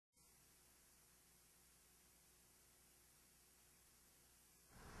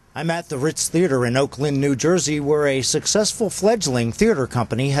I'm at the Ritz Theater in Oak Lynn, New Jersey, where a successful fledgling theater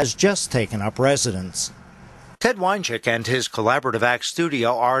company has just taken up residence. Ted Wioncek and his Collaborative Act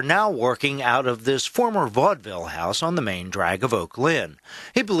studio are now working out of this former vaudeville house on the main drag of Oak Lynn.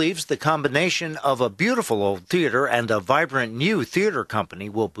 He believes the combination of a beautiful old theater and a vibrant new theater company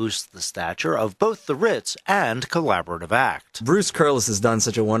will boost the stature of both the Ritz and Collaborative Act. Bruce Curlis has done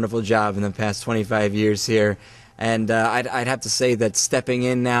such a wonderful job in the past 25 years here. And I'd have to say that stepping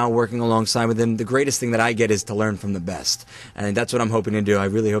in now, working alongside with him, the greatest thing that I get is to learn from the best. And that's what I'm hoping to do. I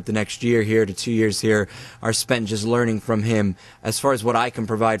really hope the next year here to 2 years here are spent just learning from him. As far as what I can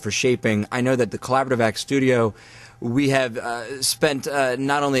provide for shaping, I know that the Collaborative Act studio, we have spent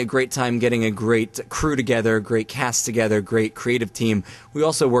not only a great time getting a great crew together, a great cast together, great creative team, we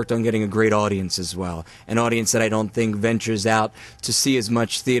also worked on getting a great audience as well. An audience that I don't think ventures out to see as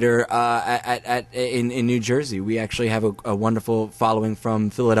much theater in New Jersey. We actually have a wonderful following from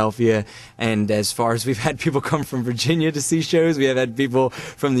Philadelphia, and as far as we've had people come from Virginia to see shows, we have had people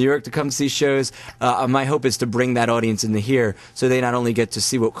from New York to come see shows. My hope is to bring that audience into here so they not only get to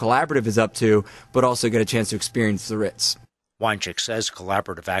see what Collaborative is up to, but also get a chance to experience the Ritz. Wioncek says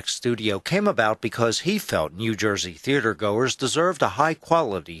Collaborative Act Studio came about because he felt New Jersey theatergoers deserved a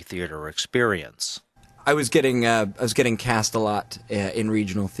high-quality theater experience. I was getting cast a lot in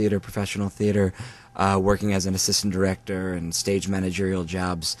regional theater, professional theater, working as an assistant director and stage managerial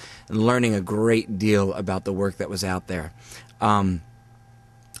jobs, and learning a great deal about the work that was out there. And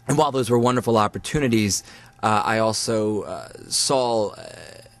while those were wonderful opportunities, I also saw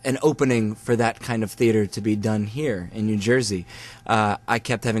an opening for that kind of theater to be done here in New Jersey. I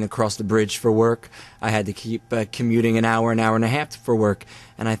kept having to cross the bridge for work. I had to keep commuting an hour and a half for work.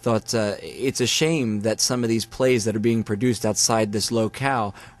 And I thought it's a shame that some of these plays that are being produced outside this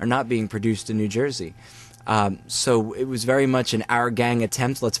locale are not being produced in New Jersey. So it was very much an our gang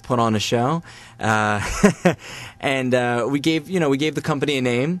attempt. Let's put on a show, and we gave the company a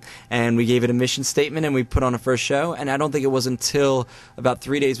name, and we gave it a mission statement, and we put on a first show. And I don't think it was until about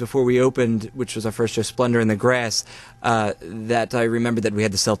 3 days before we opened, which was our first show, Splendor in the Grass, that I remembered that we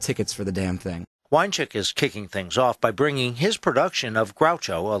had to sell tickets for the damn thing. Wioncek is kicking things off by bringing his production of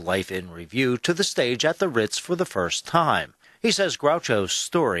Groucho, A Life in Review, to the stage at the Ritz for the first time. He says Groucho's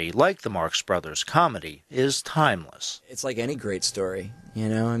story, like the Marx Brothers comedy, is timeless. It's like any great story, you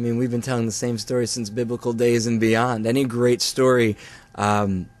know? I mean, we've been telling the same story since biblical days and beyond. Any great story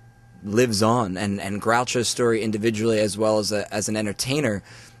lives on, and Groucho's story individually as well as an entertainer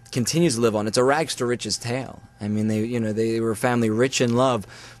continues to live on. It's a rags to riches tale. I mean, they were a family rich in love,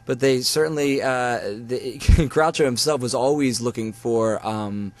 but they certainly, Groucho himself was always looking for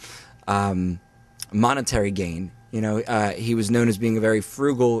monetary gain. You know, he was known as being a very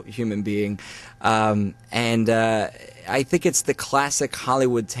frugal human being, and I think it's the classic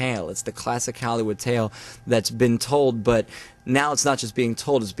Hollywood tale. It's the classic Hollywood tale that's been told, but now it's not just being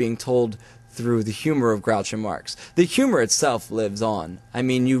told, it's being told through the humor of Groucho Marx. The humor itself lives on. I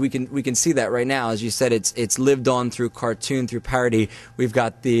mean, we can see that right now. As you said, it's lived on through cartoon, through parody. We've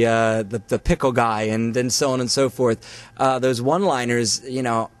got the pickle guy and so on and so forth. Those one-liners, you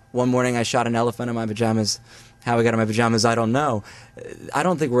know, one morning I shot an elephant in my pajamas. How I got in my pajamas, I don't know. I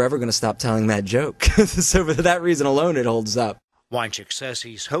don't think we're ever going to stop telling that joke. So for that reason alone, it holds up. Wioncek says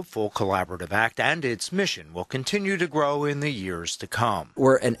he's hopeful Collaborative Act and its mission will continue to grow in the years to come.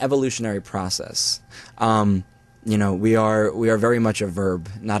 We're an evolutionary process. You know, we are very much a verb,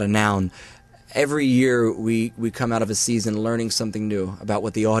 not a noun. Every year we come out of a season learning something new about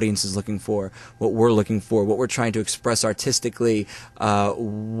what the audience is looking for, what we're looking for, what we're trying to express artistically,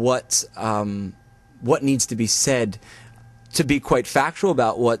 what needs to be said to be quite factual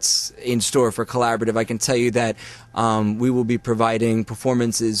about what's in store for Collaborative. I can tell you that we will be providing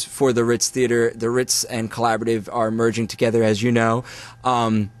performances for the Ritz Theater. The Ritz and Collaborative are merging together, as you know.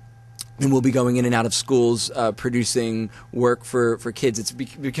 And we'll be going in and out of schools, producing work for kids. It's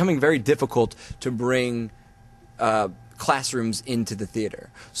becoming very difficult to bring classrooms into the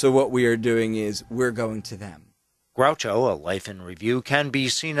theater. So what we are doing is we're going to them. Groucho, A Life in Review, can be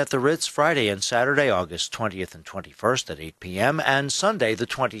seen at the Ritz Friday and Saturday, August 20th and 21st at 8 p.m. and Sunday the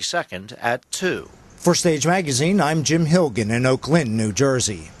 22nd at 2. For Stage Magazine, I'm Jim Hilgen in Oak Lynn, New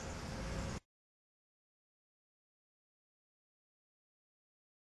Jersey.